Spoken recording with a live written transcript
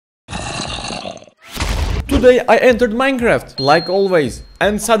Today I entered Minecraft, like always.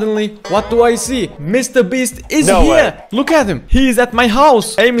 And suddenly, what do I see? Mrbeast is here! Look at him! He is at my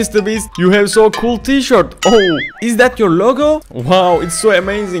house! Hey Mrbeast, you have so cool t-shirt! Oh, is that your logo? Wow, it's so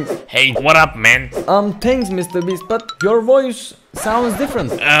amazing! Hey, what up, man? Thanks Mrbeast, but your voice sounds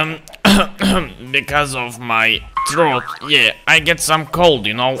different. Because of my throat, yeah, I get some cold,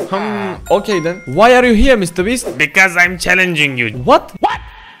 you know. Okay then. Why are you here, Mrbeast? Because I'm challenging you. What?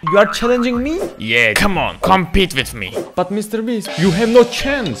 You are challenging me? Yeah, come on, compete with me. But Mrbeast, you have no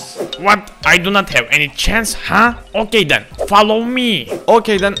chance. What? I do not have any chance, huh? Okay then, follow me.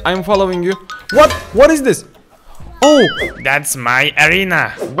 Okay then, I'm following you. What? What is this? Oh! That's my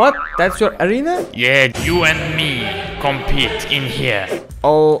arena. What? That's your arena? Yeah, you and me compete in here.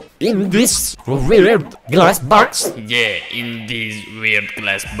 Oh, in this weird glass box? Yeah, in this weird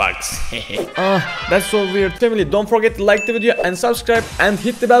glass box. That's so weird. Family, don't forget to like the video and subscribe and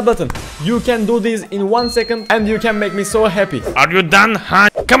hit the bell button. You can do this in 1 second and you can make me so happy. Are you done, huh?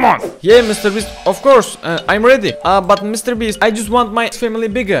 Come on. Yeah, Mrbeast, of course, I'm ready. But Mrbeast, I just want my family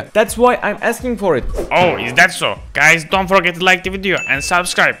bigger. That's why I'm asking for it. Oh, is that so? Guys, don't forget to like the video and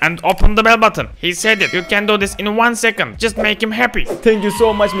subscribe and open the bell button. He said it. You can do this in 1 second. Just make him happy. Thank you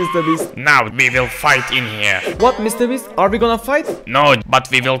so much, Mrbeast. Now we will fight in here. What, Mrbeast? Are we gonna fight? No, but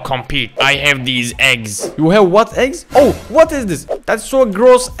we will compete. I have these eggs. You have what eggs? Oh, what is this? That's so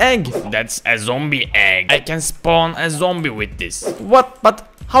gross egg. That's a zombie egg. I can spawn a zombie with this. What? But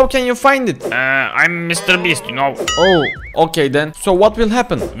how can you find it? I'm Mrbeast, you know. Oh, okay then. So what will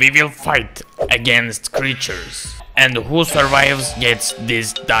happen? We will fight against creatures. And who survives gets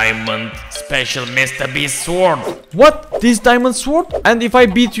this diamond special Mrbeast sword. What? This diamond sword? And if I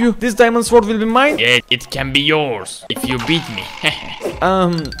beat you, this diamond sword will be mine? Yeah, it can be yours if you beat me.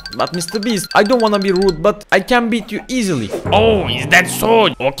 But Mrbeast, I don't wanna be rude, but I can beat you easily. Oh, is that so?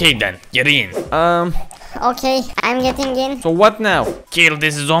 Okay then, get in. Okay, I'm getting in. So what now? Kill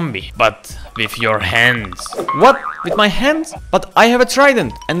this zombie, but with your hands. What? With my hands? But I have a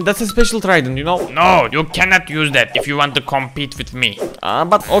trident, and that's a special trident, you know? No, you cannot use that if you want to compete with me.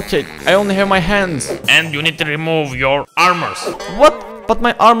 But okay, I only have my hands. And you need to remove your armors. What? But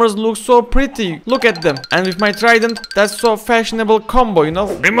my armors look so pretty. Look at them. And with my trident, that's so fashionable combo, you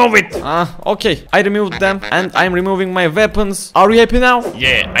know? Remove it. Okay. I removed them, and I'm removing my weapons. Are you happy now?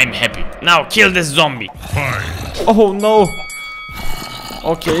 Yeah, I'm happy. Now kill this zombie. Oh no.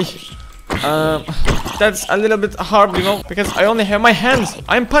 Okay. That's a little bit hard, you know, because I only have my hands.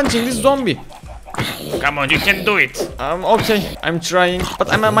 I'm punching this zombie. Come on, you can do it. Okay, I'm trying,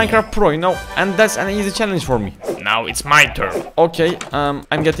 but I'm a Minecraft pro, you know, and that's an easy challenge for me. Now it's my turn. Okay,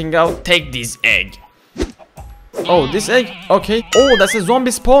 I'm getting out. Take this egg. Oh, this egg? Okay. Oh, that's a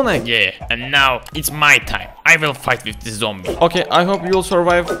zombie spawn egg. Yeah, and now it's my time. I will fight with this zombie. Okay, I hope you'll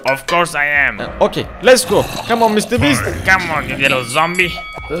survive. Of course I am. Okay, let's go. Come on, Mrbeast. Come on, you little zombie.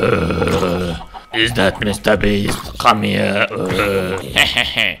 Is that Mrbeast? Come here.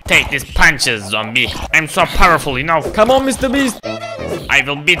 Take these punches, zombie. I'm so powerful, you know. Come on, Mrbeast. I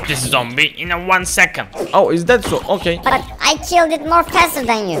will beat this zombie in 1 second. Oh, is that so? Okay. But I killed it more faster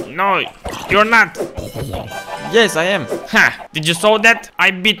than you. No, you're not. Yes, I am. Did you saw that?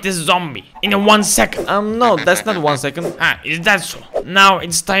 I beat this zombie in 1 second. No, that's not 1 second. Is that so? Now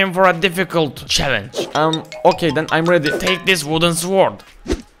it's time for a difficult challenge. Okay, then I'm ready. Take this wooden sword.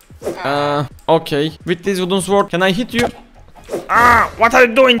 Okay. With this wooden sword, can I hit you? What are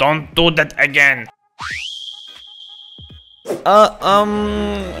you doing? Don't do that again.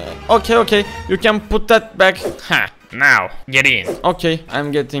 Okay. You can put that back. Now, get in. Okay, I'm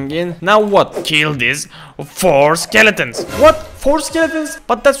getting in. Now what? Kill these 4 skeletons. What? 4 skeletons?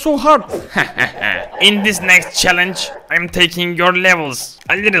 But that's so hard. In this next challenge, I'm taking your levels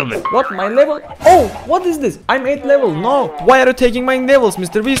a little bit. What? My level? Oh, what is this? I'm 8 level. No. Why are you taking my levels,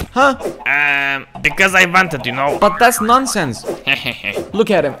 Mrbeast? Because I wanted, you know. But that's nonsense. Look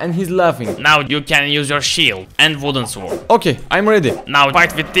at him, and he's laughing. Now you can use your shield and wooden sword. Okay, I'm ready. Now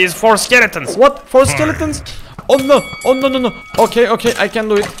fight with these 4 skeletons. What? 4 skeletons? Oh no! Oh no! Okay, I can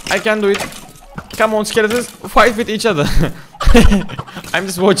do it. Come on, skeletons, fight with each other. I'm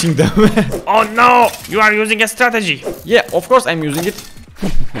just watching them. Oh no! You are using a strategy. Yeah, of course I'm using it.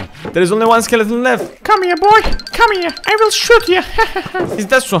 There is only 1 skeleton left. Come here, boy. Come here. I will shoot you. Is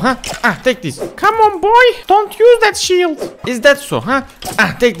that so, huh? Take this. Come on, boy. Don't use that shield. Is that so, huh?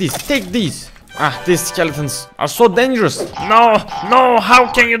 Take this. Take these. These skeletons are so dangerous. No,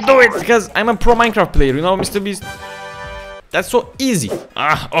 how can you do it? Because I'm a pro Minecraft player, you know, Mrbeast. That's so easy.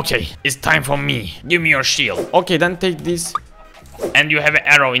 Okay, it's time for me. Give me your shield. Okay, then take this. And you have an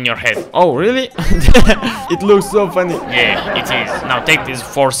arrow in your head. Oh, really? It looks so funny. Yeah, it is. Now take these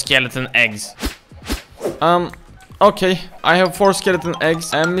 4 skeleton eggs. Okay, I have 4 skeleton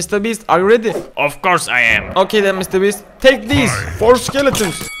eggs. And Mr. Beast, are you ready? Of course I am. Okay then, Mr. Beast, take these 4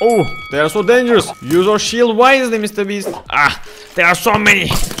 skeletons. Oh, they are so dangerous. Use your shield wisely, Mr. Beast. Ah, there are so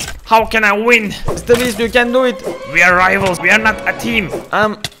many. How can I win? Mr. Beast, you can do it. We are rivals. We are not a team.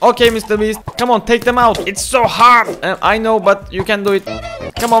 Okay, Mr. Beast, come on, take them out. It's so hard. I know, but you can do it.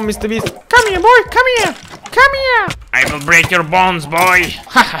 Come on, Mr. Beast. Come here, boy. Come here. Come here. I will break your bones, boy.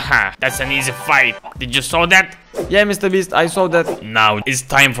 Ha ha ha. That's an easy fight. Did you saw that? Yeah, Mr. Beast, I saw that. Now it's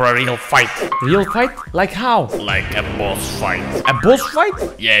time for a real fight. Real fight? Like how? Like a boss fight. A boss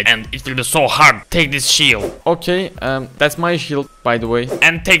fight? Yeah, and it will be so hard. Take this shield. Okay, that's my shield, by the way.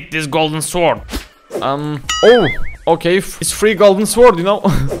 And take this golden sword. Oh, okay, it's free golden sword, you know.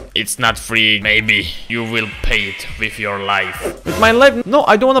 It's not free, maybe. You will pay it with your life. With my life? No,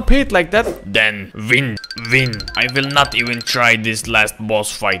 I don't wanna pay it like that. Then win. I will not even try this last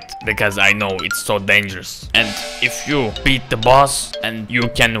boss fight because I know it's so dangerous. And if you beat the boss, and you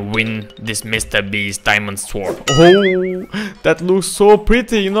can win this Mr. Beast diamond sword. Oh, that looks so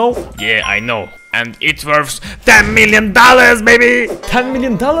pretty, you know. Yeah, I know. And it's worth $10 million, baby! $10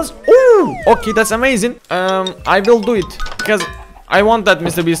 million? Ooh! Okay, that's amazing. I will do it because I want that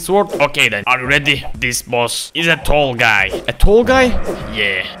Mr. Beast sword. Okay then, are you ready? This boss is a tall guy. A tall guy?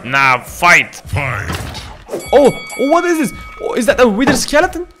 Yeah, now fight! Oh, what is this? Oh, is that a wither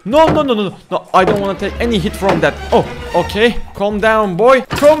skeleton? No, I don't want to take any hit from that. Oh, okay, calm down, boy.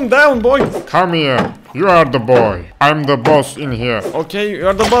 Calm down, boy. Come here. You are the boy. I'm the boss in here. Okay, you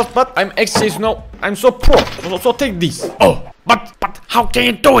are the boss, but I'm XCS, you know. I'm so pro. So take this. Oh, but how can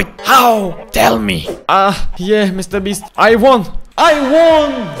you do it? How? Tell me. Yeah, Mr. Beast, I won.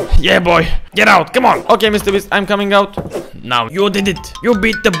 Yeah, boy, get out, come on. Okay, Mr. Beast, I'm coming out. Now you did it. You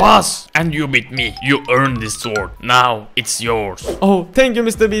beat the boss and you beat me. You earned this sword. Now it's yours. Oh, thank you,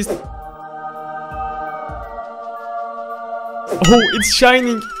 Mr. Beast. Oh, it's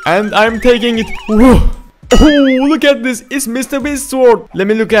shining and I'm taking it. Whoa. Oh, look at this. It's Mr. Beast's sword. Let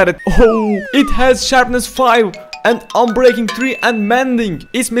me look at it. Oh, it has sharpness 5 and unbreaking 3 and mending.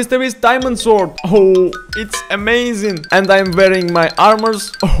 It's Mr. Beast's diamond sword. Oh, it's amazing. And I'm wearing my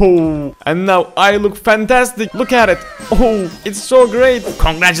armors. Oh, and now I look fantastic. Look at it. Oh, it's so great.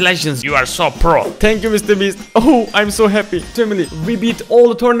 Congratulations, you are so pro. Thank you, Mr. Beast. Oh, I'm so happy. Family, we beat all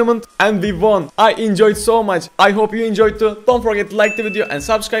the tournament and we won. I enjoyed so much. I hope you enjoyed too. Don't forget to like the video and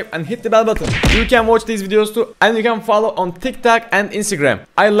subscribe and hit the bell button. You can watch these videos too, and you can follow on TikTok and Instagram.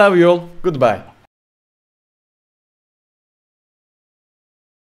 I love you all. Goodbye.